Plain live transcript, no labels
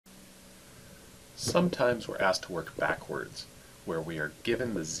Sometimes we're asked to work backwards, where we are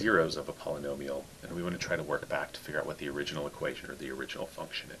given the zeros of a polynomial, and we want to try to work back to figure out what the original equation or the original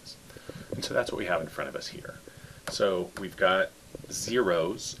function is. And so that's what we have in front of us here. So we've got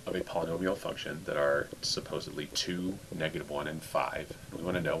zeros of a polynomial function that are supposedly 2, -1, and 5. And we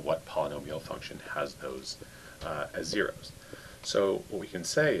want to know what polynomial function has those as zeros. So what we can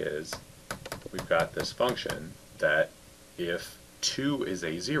say is we've got this function that if 2 is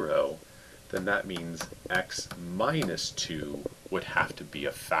a 0, then that means x minus 2 would have to be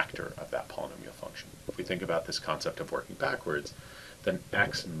a factor of that polynomial function. If we think about this concept of working backwards, then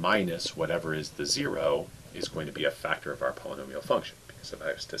x minus whatever is the 0 is going to be a factor of our polynomial function. Because if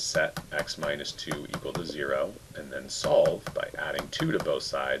I was to set x minus 2 equal to 0 and then solve by adding 2 to both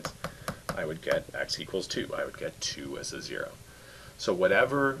sides, I would get x equals 2. I would get 2 as a 0. So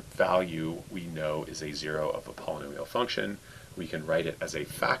whatever value we know is a 0 of a polynomial function, we can write it as a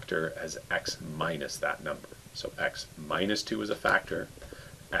factor as x minus that number. So x minus 2 is a factor,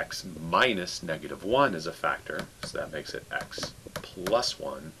 x minus -1 is a factor, so that makes it x plus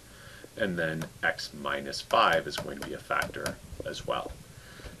 1, and then x minus 5 is going to be a factor as well.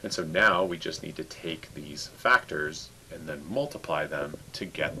 And so now we just need to take these factors and then multiply them to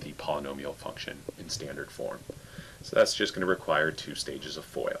get the polynomial function in standard form. So that's just going to require 2 stages of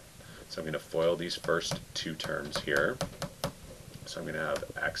FOIL. So I'm going to FOIL these first 2 terms here. So I'm going to have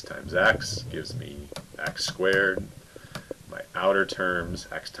x times x gives me x squared. My outer terms,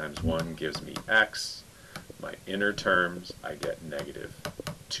 x times 1 gives me x. My inner terms, I get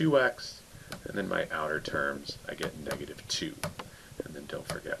 -2x. And then my outer terms, I get -2. And then don't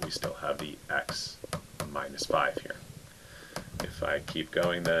forget, we still have the x minus 5 here. If I keep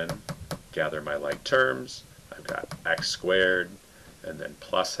going then, gather my like terms, I've got x squared, and then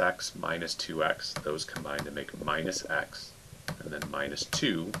plus x minus 2x. Those combine to make minus x, and then minus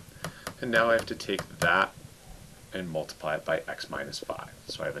 2. And now I have to take that and multiply it by x minus 5.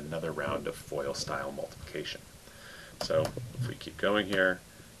 So I have another round of FOIL-style multiplication. So if we keep going here,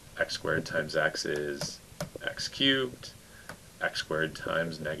 x squared times x is x cubed, x squared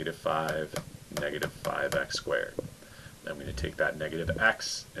times -5, -5x squared. I'm going to take that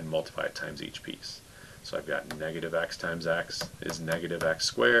 -x and multiply it times each piece. So I've got -x times x is -x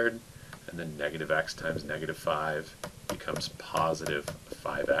squared, and then -x times -5 becomes positive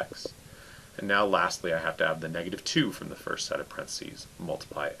 5x. And now lastly I have to have the -2 from the first set of parentheses,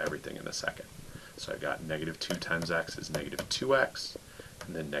 multiply everything in the second. So I've got -2 times x is -2x,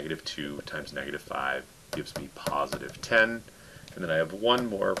 and then -2 times -5 gives me positive 10. And then I have one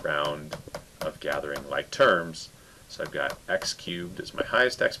more round of gathering like terms. So I've got x cubed as my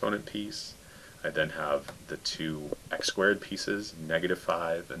highest exponent piece. I then have the 2 x squared pieces,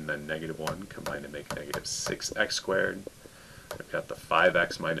 -5 and then -1 combined to make -6x squared. I've got the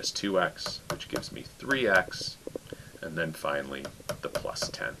 5x minus 2x, which gives me 3x, and then finally the plus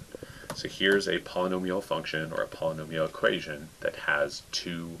 10. So here's a polynomial function or a polynomial equation that has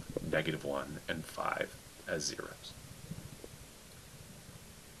 2, -1, and 5 as zeros.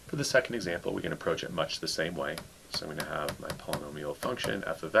 For the second example, we can approach it much the same way. So I'm going to have my polynomial function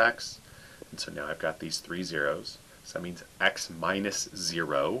f of x, and so now I've got these 3 zeros. So that means x minus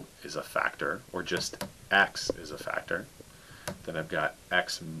 0 is a factor, or just x is a factor. Then I've got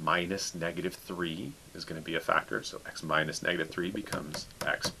x minus -3 is going to be a factor, so x minus -3 becomes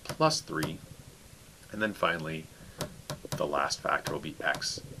x plus 3. And then finally, the last factor will be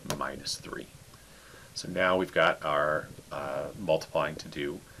x minus 3. So now we've got our multiplying to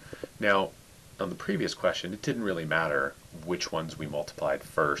do. Now, on the previous question, it didn't really matter which ones we multiplied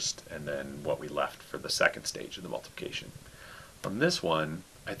first and then what we left for the second stage of the multiplication. On this one,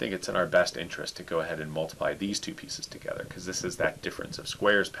 I think it's in our best interest to go ahead and multiply these 2 pieces together, because this is that difference of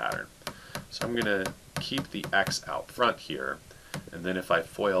squares pattern. So I'm going to keep the x out front here, and then if I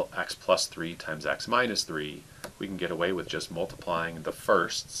FOIL x plus 3 times x minus 3, we can get away with just multiplying the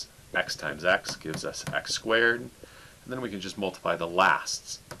firsts. X times x gives us x squared, and then we can just multiply the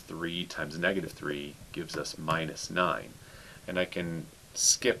lasts. 3 times -3 gives us -9. And I can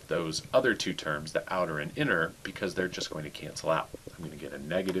skip those other 2 terms, the outer and inner, because they're just going to cancel out. I'm going to get a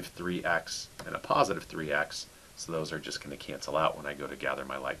 -3x and a positive 3x, so those are just going to cancel out when I go to gather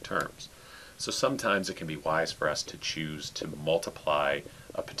my like terms. So sometimes it can be wise for us to choose to multiply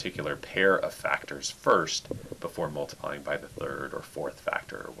a particular pair of factors first before multiplying by the third or fourth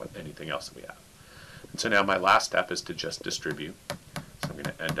factor or anything else that we have. And so now my last step is to just distribute. So I'm going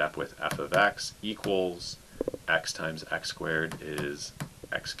to end up with f of x equals x times x squared is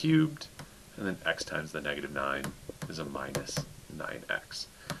x cubed, and then x times the -9 is a minus 9x.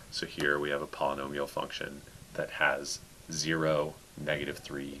 So here we have a polynomial function that has 0,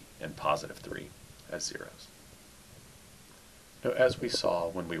 -3, and positive 3 as zeros. Now, as we saw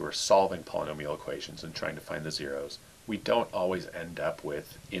when we were solving polynomial equations and trying to find the zeros, we don't always end up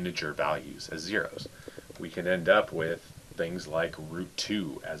with integer values as zeros. We can end up with things like root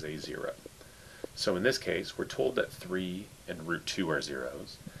 2 as a zero. So in this case, we're told that 3 and root 2 are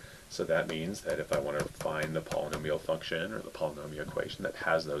zeros. So that means that if I want to find the polynomial function or the polynomial equation that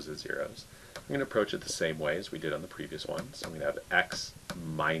has those as zeros, I'm going to approach it the same way as we did on the previous one. So I'm going to have x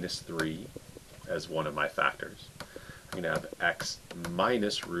minus 3 as one of my factors. I'm going to have x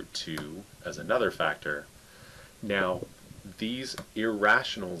minus root 2 as another factor. Now, these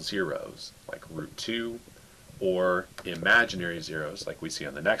irrational zeros, like root 2, or imaginary zeros, like we see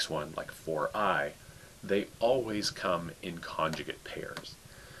on the next one, like 4i, they always come in conjugate pairs.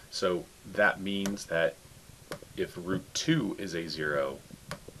 So that means that if root 2 is a 0,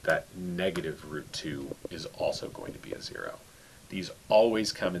 that negative root 2 is also going to be a 0. These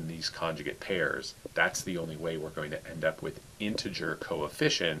always come in these conjugate pairs. That's the only way we're going to end up with integer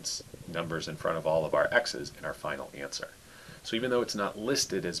coefficients, numbers in front of all of our x's, in our final answer. So even though it's not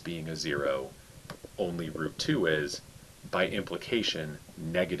listed as being a 0, only root 2 is, by implication,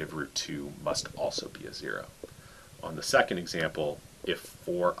 negative root 2 must also be a 0. On the second example, if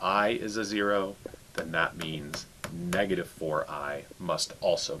 4i is a 0, then that means negative 4i must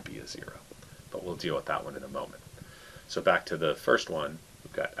also be a 0. But we'll deal with that one in a moment. So back to the first one,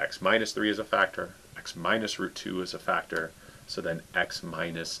 we've got x minus 3 as a factor, x minus root 2 as a factor, so then x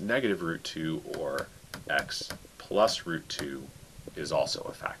minus negative root 2 or x plus root 2 is also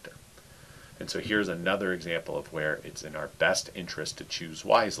a factor. And so here's another example of where it's in our best interest to choose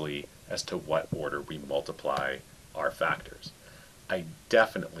wisely as to what order we multiply our factors. I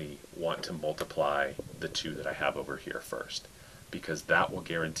definitely want to multiply the 2 that I have over here first, because that will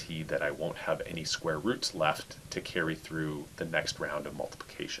guarantee that I won't have any square roots left to carry through the next round of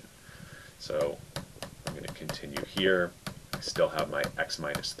multiplication. So I'm going to continue here. I still have my x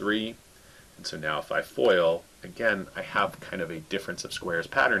minus 3. And so now if I FOIL, again, I have kind of a difference of squares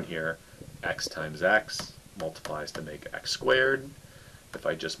pattern here. X times x multiplies to make x squared. If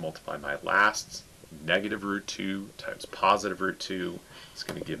I just multiply my lasts, negative root 2 times positive root 2 is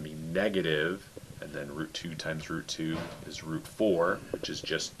going to give me negative, and then root 2 times root 2 is root 4, which is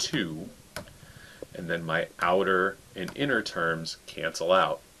just 2. And then my outer and inner terms cancel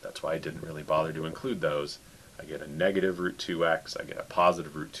out. That's why I didn't really bother to include those. I get a negative root 2x, I get a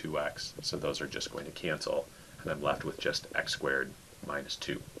positive root 2x, so those are just going to cancel, and I'm left with just x squared minus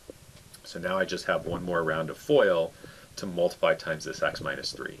 2. So now I just have one more round of FOIL to multiply times this x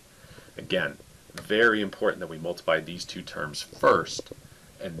minus 3. Again, very important that we multiply these two terms first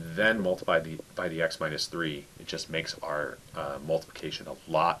and then multiply by the x minus 3. It just makes our multiplication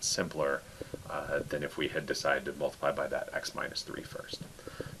a lot simpler than if we had decided to multiply by that x minus 3 first.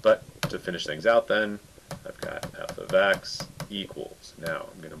 But to finish things out then, I've got f of x equals, now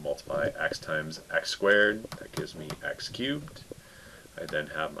I'm going to multiply x times x squared, that gives me x cubed. I then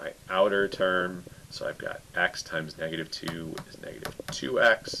have my outer term, so I've got x times negative 2 is negative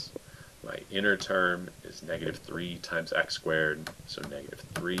 2x. My inner term is negative 3 times x squared, so negative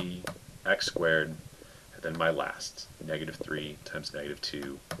 3x squared. And then my last, negative 3 times negative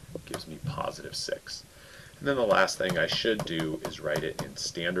 2 gives me positive 6. And then the last thing I should do is write it in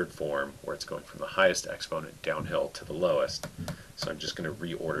standard form, where it's going from the highest exponent downhill to the lowest. So I'm just going to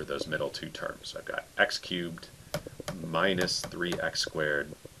reorder those middle two terms. So I've got x cubed minus 3x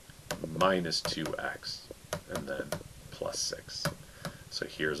squared minus 2x, and then plus 6. So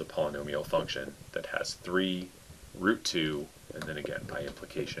here's a polynomial function that has 3, root 2, and then again, by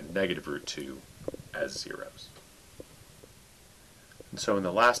implication, negative root 2 as zeros. And so in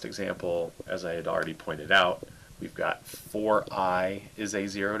the last example, as I had already pointed out, we've got 4i is a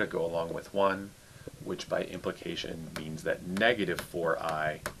 0 to go along with 1, which by implication means that negative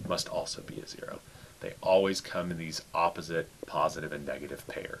 4i must also be a 0. They always come in these opposite positive and negative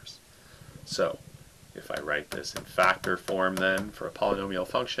pairs. So if I write this in factor form then for a polynomial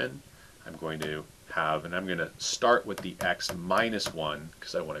function, I'm going to have, and I'm going to start with the x minus 1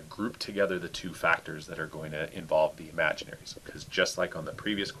 because I want to group together the two factors that are going to involve the imaginaries. Because just like on the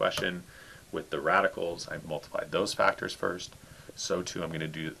previous question with the radicals, I multiplied those factors first, so too I'm going to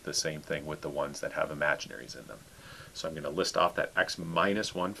do the same thing with the ones that have imaginaries in them. So I'm going to list off that x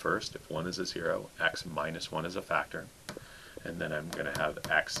minus 1 first. If 1 is a 0, x minus 1 is a factor. And then I'm going to have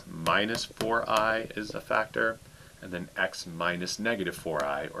x minus 4i is a factor, and then x minus negative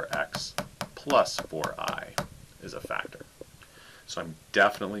 4i, or x plus 4i, is a factor. So I'm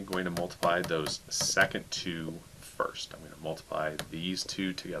definitely going to multiply those second two first. I'm going to multiply these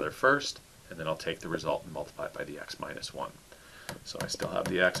two together first, and then I'll take the result and multiply it by the x minus 1. So I still have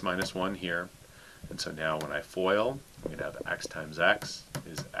the x minus 1 here. And so now when I FOIL, I'm going to have x times x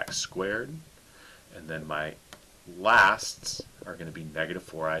is x squared. And then my lasts are going to be negative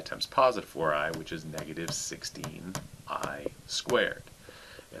 4i times positive 4i, which is negative 16i squared.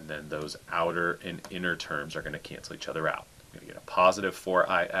 And then those outer and inner terms are going to cancel each other out. I'm going to get a positive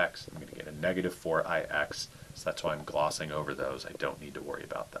 4ix, I'm going to get a negative 4ix, so that's why I'm glossing over those. I don't need to worry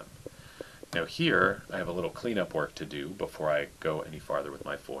about them. Now here, I have a little cleanup work to do before I go any farther with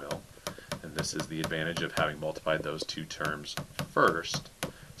my FOIL. And this is the advantage of having multiplied those two terms first.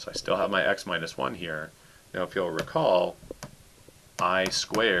 So I still have my x minus 1 here. Now if you'll recall, I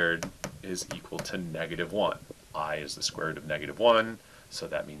squared is equal to negative 1. I is the square root of negative 1, so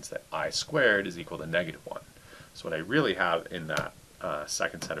that means that I squared is equal to negative 1. So what I really have in that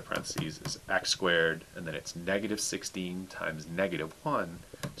second set of parentheses is x squared, and then it's negative 16 times negative 1,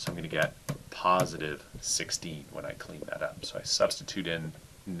 so I'm going to get positive 16 when I clean that up. So I substitute in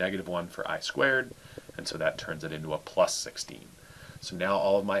negative 1 for I squared, and so that turns it into a plus 16. So now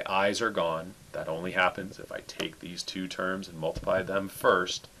all of my i's are gone. That only happens if I take these two terms and multiply them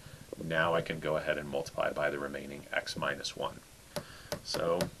first. Now I can go ahead and multiply by the remaining x minus 1.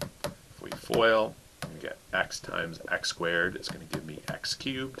 So if we FOIL, we get x times x squared is going to give me x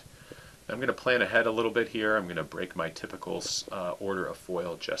cubed. I'm going to plan ahead a little bit here. I'm going to break my typical order of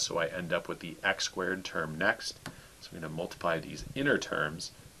FOIL just so I end up with the x squared term next. So I'm going to multiply these inner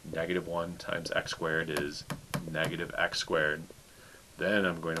terms. Negative 1 times x squared is negative x squared. Then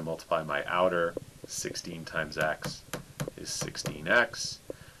I'm going to multiply my outer. 16 times x is 16x.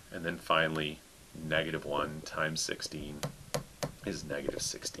 And then finally, negative 1 times 16 is negative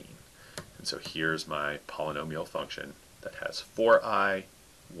 16. And so here's my polynomial function that has 4i,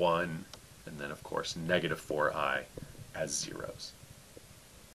 1, and then of course negative 4i as zeros.